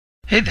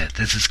Hey there,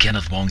 this is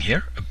Kenneth Wong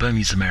here, a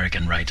Burmese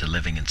American writer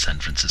living in San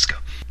Francisco.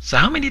 So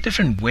how many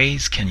different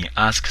ways can you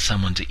ask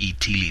someone to eat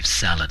tea leaf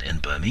salad in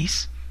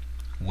Burmese?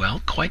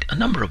 Well, quite a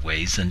number of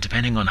ways, and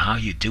depending on how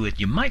you do it,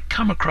 you might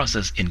come across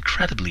as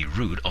incredibly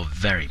rude or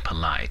very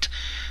polite.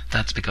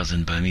 That's because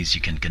in Burmese you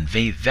can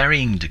convey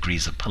varying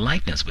degrees of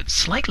politeness with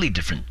slightly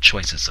different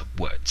choices of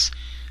words.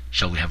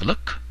 Shall we have a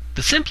look?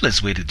 The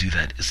simplest way to do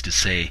that is to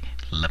say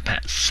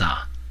lapet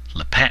sa.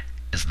 Lapet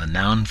is the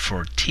noun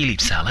for tea leaf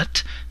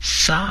salad.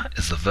 Sa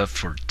is the verb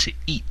for to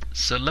eat.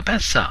 So lapet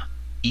sa,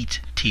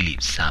 eat tea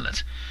leaf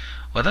salad.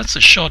 Well, that's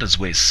the shortest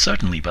way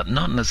certainly, but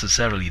not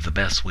necessarily the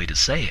best way to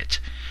say it.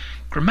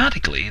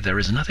 Grammatically, there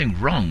is nothing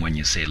wrong when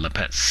you say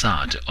lapet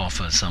sa to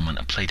offer someone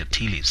a plate of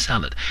tea leaf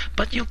salad,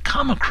 but you'll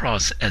come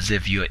across as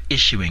if you're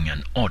issuing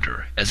an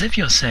order, as if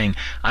you're saying,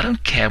 I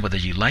don't care whether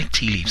you like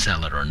tea leaf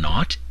salad or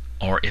not,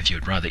 or if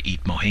you'd rather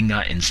eat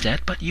mohinga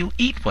instead, but you'll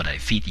eat what I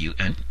feed you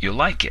and you'll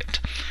like it.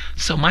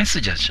 So my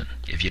suggestion,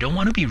 if you don't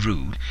want to be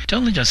rude,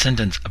 don't let your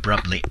sentence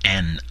abruptly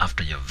end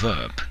after your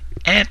verb.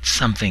 Add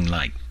something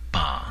like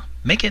ba.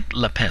 Make it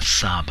lapet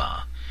sa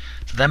ba.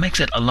 So that makes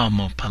it a lot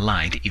more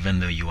polite, even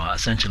though you are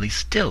essentially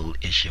still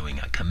issuing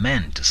a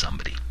command to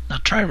somebody. Now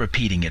try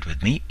repeating it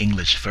with me,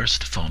 English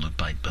first followed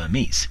by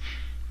Burmese.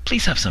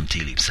 Please have some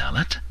tea leaf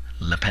salad.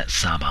 Lapet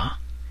sa ba.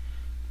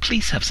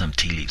 Please have some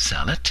tea leaf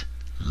salad.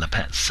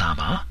 Lapet sa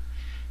ba.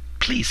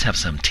 Please have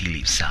some tea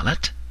leaf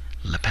salad.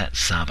 Lapet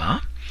sa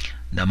ba.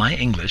 Now my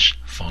English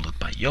followed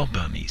by your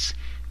Burmese.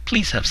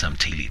 Please have some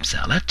tea leaf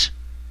salad.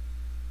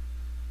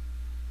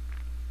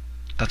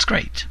 That's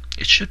great.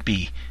 It should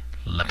be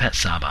lapet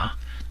sa ba.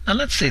 Now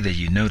let's say that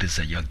you notice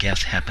that your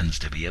guest happens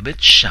to be a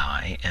bit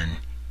shy and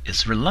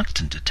is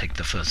reluctant to take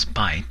the first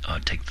bite or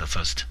take the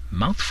first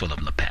mouthful of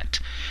lapet.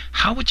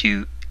 How would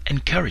you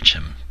encourage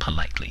him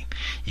politely?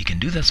 You can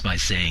do this by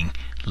saying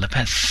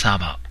lapet sa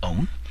ba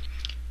on.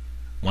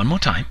 One more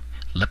time.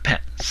 Lapet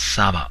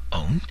sa ba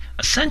on.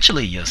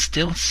 Essentially, you're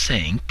still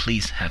saying,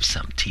 please have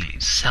some tea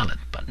leaf salad.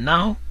 But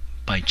now,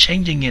 by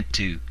changing it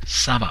to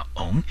sa ba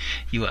on,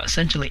 you are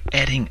essentially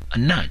adding a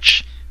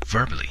nudge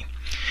verbally.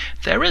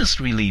 There is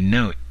really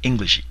no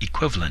English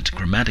equivalent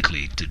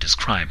grammatically to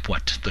describe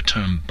what the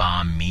term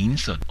ba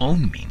means or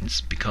on means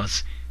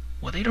because,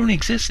 well, they don't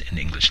exist in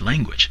English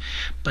language.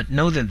 But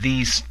know that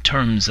these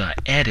terms are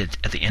added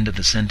at the end of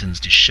the sentence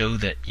to show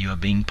that you are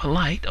being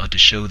polite or to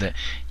show that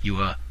you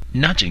are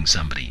nudging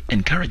somebody,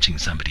 encouraging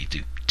somebody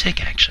to take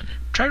action.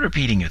 Try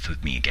repeating it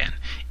with me again.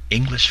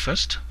 English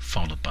first,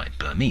 followed by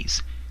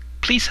Burmese.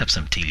 Please have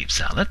some tea leaf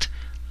salad.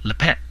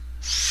 Lapet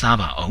sa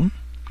ba on.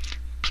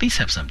 Please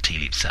have some tea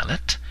leaf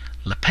salad.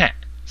 Lapet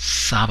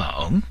sa ba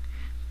on.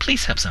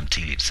 Please have some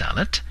tea leaf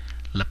salad.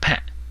 Lapet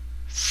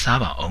sa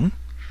ba on.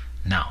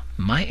 Now,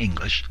 my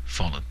English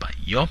followed by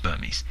your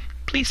Burmese.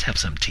 Please have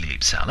some tea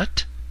leaf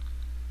salad.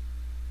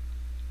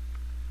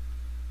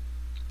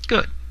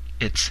 Good.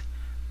 It's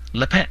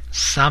lapet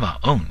sa ba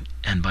on.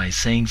 And by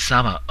saying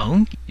sa ba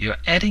on, you're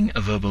adding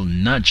a verbal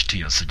nudge to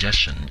your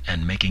suggestion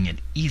and making it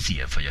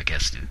easier for your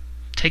guest to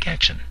take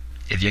action.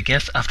 If your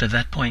guest after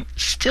that point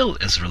still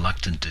is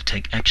reluctant to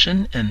take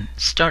action and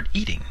start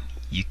eating,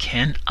 you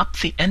can up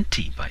the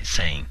ante by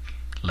saying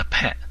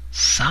lapet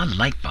sa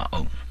like ba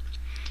on.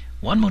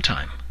 One more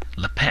time.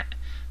 Lapet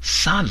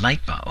sa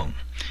like ba on.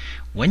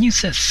 When you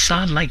say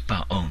sa like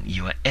ba on,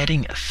 you are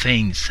adding a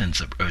faint sense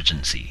of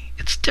urgency.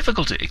 It's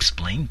difficult to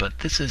explain, but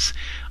this is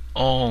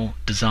all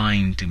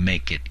designed to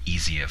make it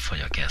easier for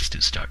your guest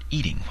to start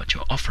eating what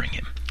you're offering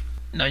him.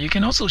 Now you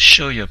can also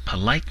show your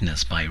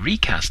politeness by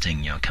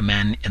recasting your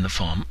command in the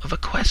form of a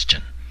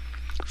question.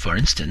 For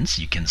instance,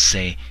 you can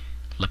say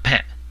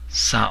lapet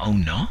sa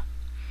on no.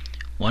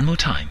 One more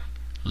time.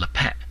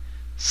 Lapet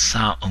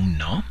sa on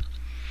no.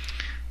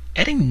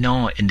 Adding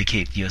no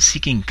indicates you're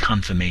seeking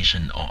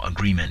confirmation or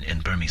agreement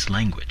in Burmese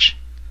language.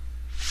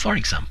 For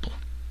example,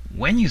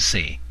 when you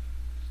say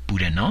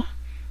bude no,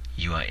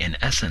 you are in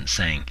essence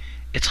saying,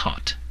 it's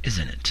hot,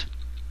 isn't it?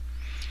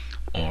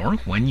 Or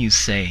when you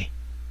say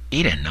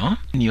ire no,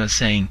 you are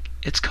saying,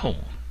 it's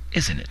cold,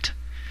 isn't it?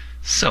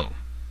 So,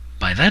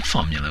 by that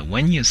formula,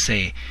 when you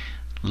say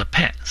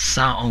lapet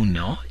sa on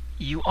no,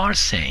 you are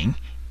saying,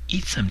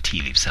 eat some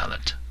tea leaf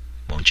salad,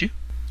 won't you?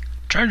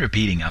 Try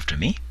repeating after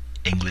me.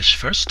 English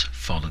first,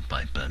 followed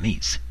by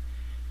Burmese.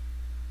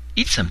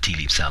 Eat some tea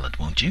leaf salad,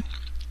 won't you?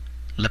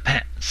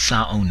 Lapet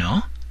sa on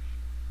no.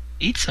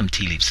 Eat some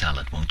tea leaf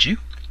salad, won't you?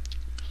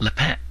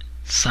 Lapet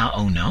sa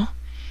on no.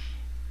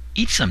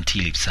 Eat some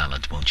tea leaf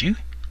salad, won't you?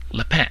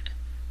 Lapet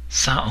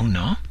sa on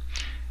no.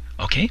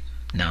 Okay,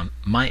 now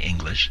my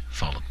English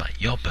followed by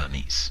your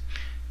Burmese.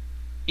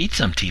 Eat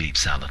some tea leaf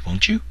salad,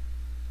 won't you?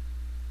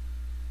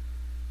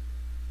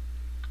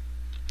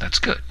 That's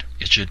good.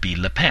 It should be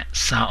lapet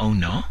sa on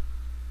no.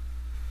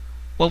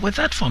 Well, with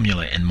that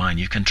formula in mind,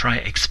 you can try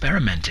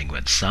experimenting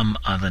with some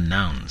other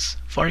nouns.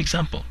 For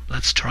example,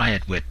 let's try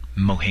it with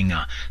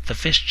mohinga, the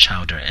fish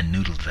chowder and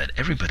noodle that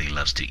everybody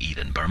loves to eat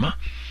in Burma.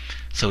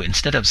 So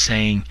instead of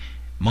saying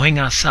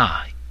mohinga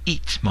sa,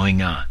 eat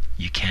mohinga,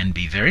 you can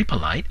be very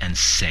polite and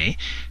say,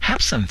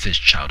 have some fish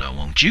chowder,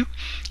 won't you?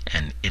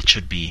 And it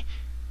should be,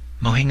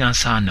 Mohinga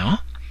sa no?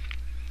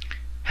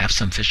 Have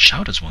some fish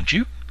chowders, won't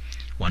you?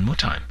 One more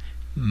time.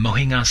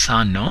 Mohinga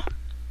sa no?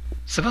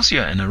 Suppose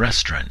you're in a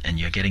restaurant and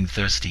you're getting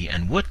thirsty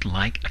and would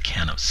like a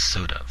can of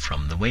soda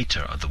from the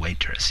waiter or the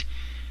waitress.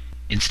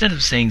 Instead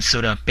of saying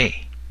soda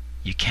pe,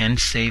 you can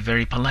say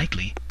very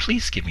politely,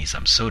 please give me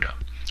some soda.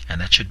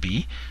 And that should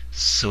be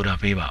soda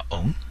pe ba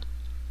ong.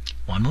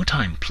 One more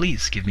time,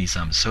 please give me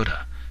some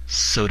soda.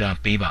 Soda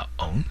pe ba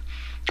ong.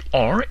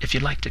 Or if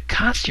you'd like to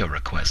cast your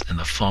request in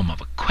the form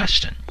of a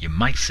question, you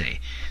might say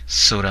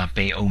soda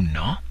pe o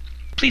no?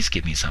 Please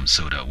give me some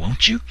soda,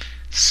 won't you?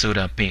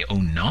 Soda pe o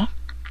no?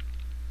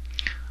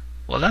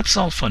 Well, that's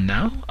all for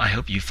now. I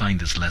hope you find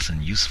this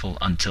lesson useful.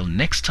 Until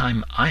next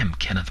time, I am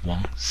Kenneth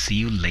Wong. See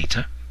you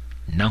later.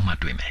 Nau ma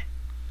dui me.